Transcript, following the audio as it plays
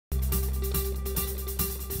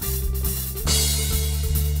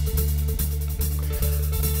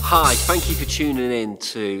Hi, thank you for tuning in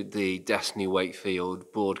to the Destiny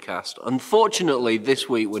Wakefield broadcast. Unfortunately, this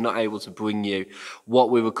week we're not able to bring you what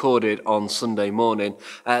we recorded on Sunday morning.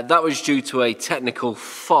 That was due to a technical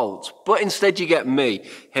fault, but instead you get me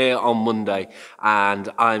here on Monday, and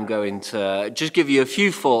I'm going to just give you a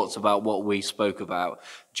few thoughts about what we spoke about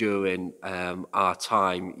during our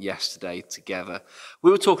time yesterday together.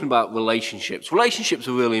 We were talking about relationships. Relationships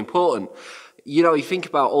are really important. You know, you think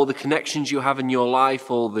about all the connections you have in your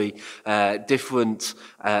life, all the different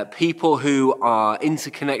people who are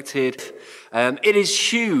interconnected. It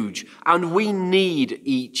is huge, and we need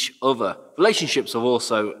each other. Relationships are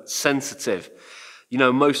also sensitive. You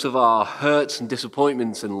know, most of our hurts and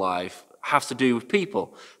disappointments in life have to do with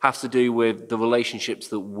people, have to do with the relationships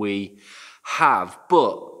that we have.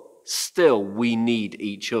 But still, we need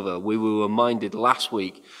each other. We were reminded last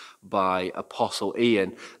week by Apostle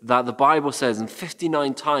Ian that the Bible says in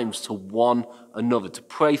 59 times to one another, to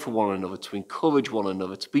pray for one another, to encourage one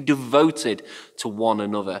another, to be devoted to one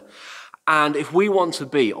another. And if we want to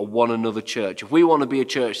be a one another church, if we want to be a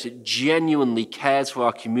church that genuinely cares for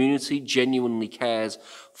our community, genuinely cares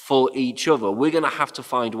for each other, we're going to have to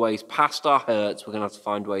find ways past our hurts, we're going to have to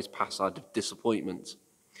find ways past our disappointments.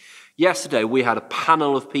 Yesterday, we had a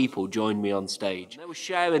panel of people join me on stage. They were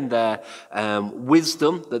sharing their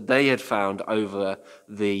wisdom that they had found over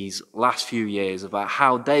these last few years about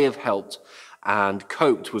how they have helped and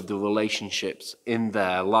coped with the relationships in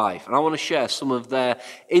their life. And I want to share some of their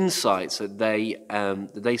insights that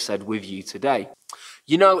they said with you today.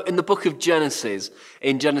 You know, in the book of Genesis,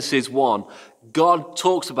 in Genesis 1, God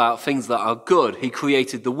talks about things that are good. He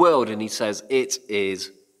created the world and he says, it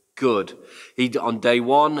is good. On day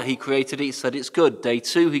one, he created it, he said it's good. Day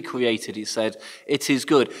two, he created it, he said it is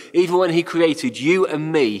good. Even when he created you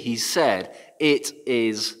and me, he said it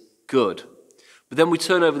is good. But then we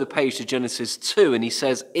turn over the page to Genesis 2 and he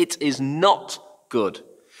says it is not good.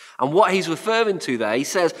 And what he's referring to there, he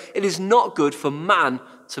says it is not good for man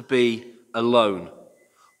to be alone.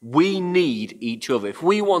 We need each other. If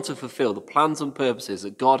we want to fulfill the plans and purposes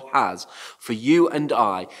that God has for you and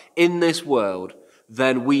I in this world,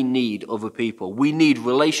 then we need other people. We need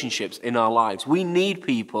relationships in our lives. We need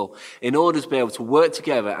people in order to be able to work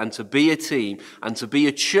together and to be a team and to be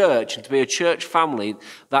a church and to be a church family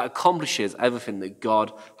that accomplishes everything that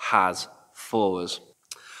God has for us.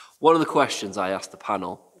 One of the questions I asked the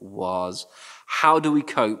panel was, how do we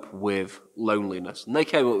cope with loneliness? And they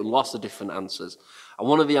came up with lots of different answers. And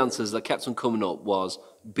one of the answers that kept on coming up was,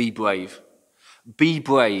 be brave. Be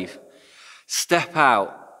brave. Step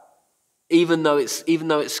out. Even though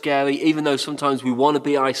it's scary, even though sometimes we want to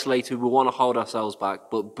be isolated, we want to hold ourselves back,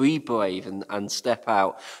 but be brave and step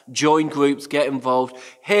out. Join groups, get involved.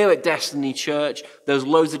 Here at Destiny Church, there's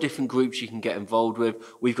loads of different groups you can get involved with.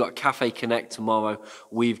 We've got Cafe Connect tomorrow.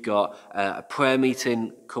 We've got a prayer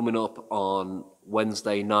meeting coming up on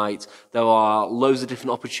Wednesday night. There are loads of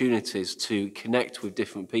different opportunities to connect with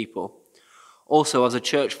different people. Also, as a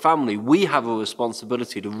church family, we have a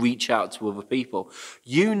responsibility to reach out to other people.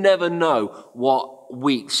 You never know what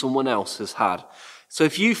week someone else has had. So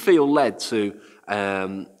if you feel led to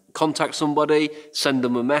contact somebody, send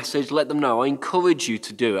them a message, let them know. I encourage you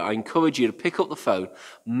to do it. I encourage you to pick up the phone,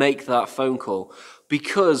 make that phone call,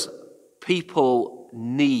 because people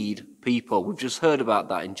need people. We've just heard about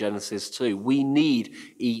that in Genesis 2. We need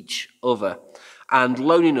each other. And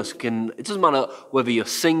loneliness it doesn't matter whether you're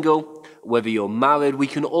single, whether you're married, we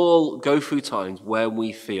can all go through times where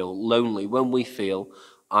we feel lonely, when we feel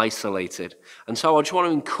isolated. And so I just want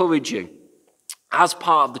to encourage you, as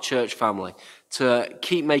part of the church family, to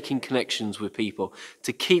keep making connections with people,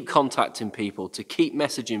 to keep contacting people, to keep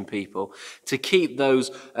messaging people, to keep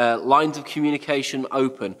those lines of communication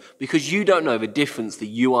open, because you don't know the difference that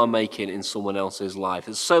you are making in someone else's life.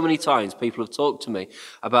 There's so many times people have talked to me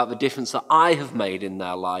about the difference that I have made in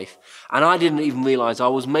their life, and I didn't even realize I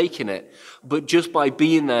was making it. But just by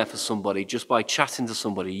being there for somebody, just by chatting to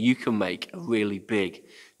somebody, you can make a really big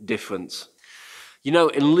difference. You know,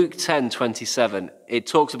 in Luke 10:27, it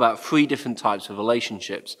talks about 3 different types of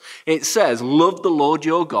relationships. It says, love the Lord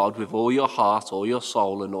your God with all your heart, all your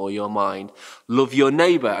soul, and all your mind. Love your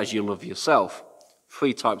neighbor as you love yourself.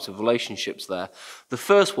 3 types of relationships there. The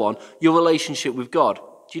first one, your relationship with God.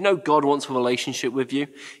 Do you know God wants a relationship with you?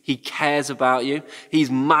 He cares about you. He's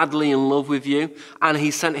madly in love with you. And he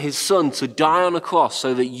sent his son to die on a cross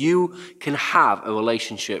so that you can have a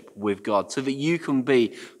relationship with God, so that you can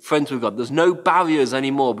be friends with God. There's no barriers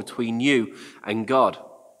anymore between you and God.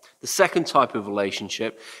 The second type of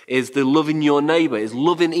relationship is the loving your neighbor, is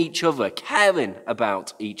loving each other, caring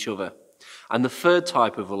about each other. And the third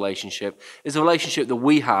type of relationship is a relationship that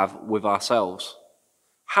we have with ourselves.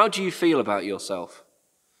 How do you feel about yourself?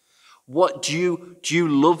 What do you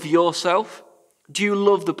love yourself? Do you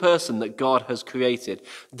love the person that God has created?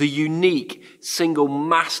 The unique, single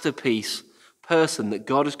masterpiece person that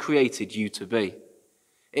God has created you to be?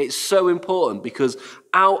 It's so important because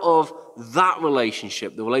out of that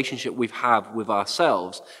relationship, the relationship we have with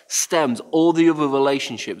ourselves, stems all the other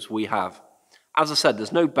relationships we have. As I said,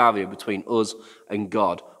 there's no barrier between us and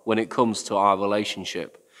God when it comes to our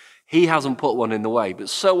relationship. He hasn't put one in the way, but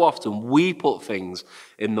so often we put things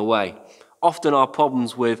in the way. Often our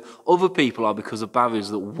problems with other people are because of barriers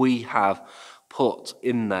that we have put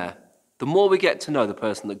in there. The more we get to know the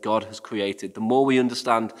person that God has created, the more we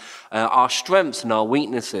understand our strengths and our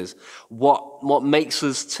weaknesses, what makes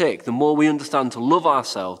us tick, the more we understand to love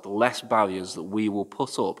ourselves, the less barriers that we will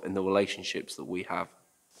put up in the relationships that we have.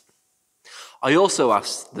 I also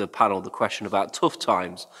asked the panel the question about tough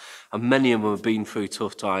times, and many of them have been through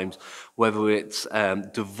tough times, whether it's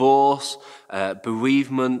divorce,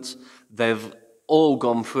 bereavement. They've all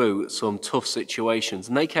gone through some tough situations,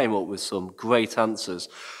 and they came up with some great answers.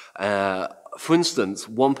 For instance,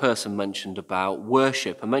 one person mentioned about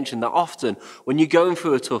worship and mentioned that often when you're going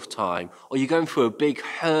through a tough time or you're going through a big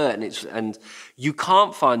hurt and you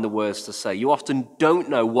can't find the words to say, you often don't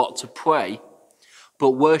know what to pray.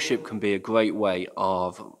 But worship can be a great way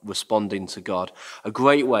of responding to God, a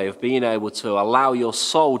great way of being able to allow your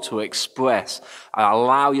soul to express,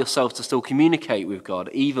 allow yourself to still communicate with God,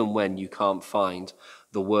 even when you can't find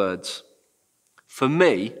the words. For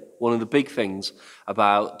me, one of the big things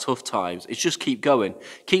about tough times is just keep going.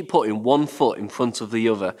 Keep putting one foot in front of the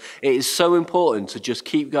other. It is so important to just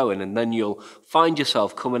keep going, and then you'll find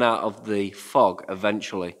yourself coming out of the fog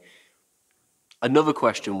eventually. Another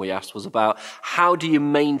question we asked was about how do you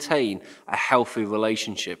maintain a healthy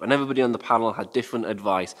relationship? And everybody on the panel had different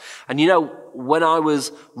advice. And you know, when I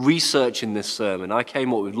was researching this sermon, I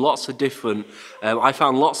came up with I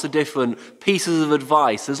found lots of different pieces of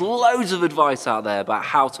advice. There's loads of advice out there about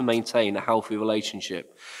how to maintain a healthy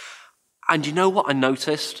relationship. And you know what I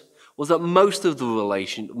noticed? Was that most of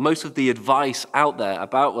the advice out there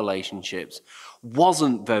about relationships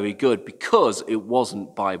wasn't very good because it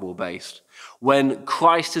wasn't Bible-based. When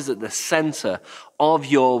Christ is at the center of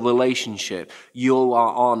your relationship, you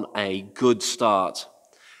are on a good start.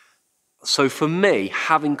 So for me,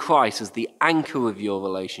 having Christ as the anchor of your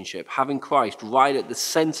relationship, having Christ right at the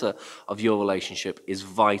center of your relationship is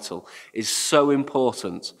vital, is so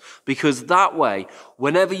important. Because that way,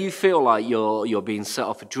 whenever you feel like you're being set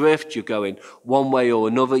off adrift, you're going one way or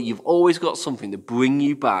another, you've always got something to bring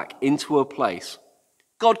you back into a place.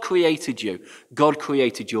 God created you. God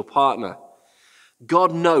created your partner.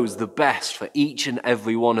 God knows the best for each and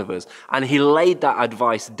every one of us, and he laid that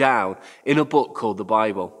advice down in a book called the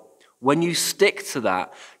Bible. When you stick to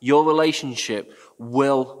that, your relationship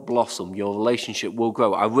will blossom. Your relationship will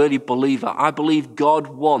grow. I really believe that. I believe God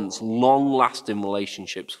wants long-lasting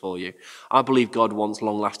relationships for you. I believe God wants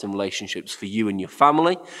long-lasting relationships for you and your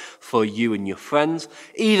family, for you and your friends.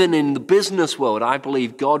 Even in the business world, I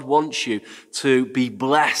believe God wants you to be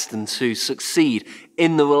blessed and to succeed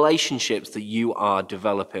in the relationships that you are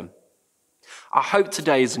developing. I hope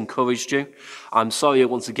today has encouraged you. I'm sorry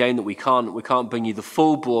once again that we can't bring you the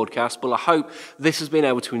full broadcast, but I hope this has been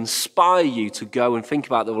able to inspire you to go and think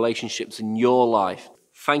about the relationships in your life.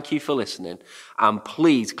 Thank you for listening, and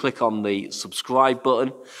please click on the subscribe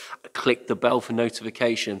button, click the bell for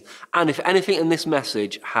notifications, and if anything in this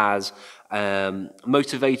message has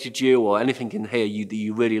motivated you or anything in here that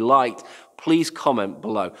you really liked, please comment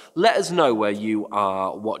below. Let us know where you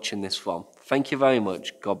are watching this from. Thank you very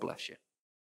much. God bless you.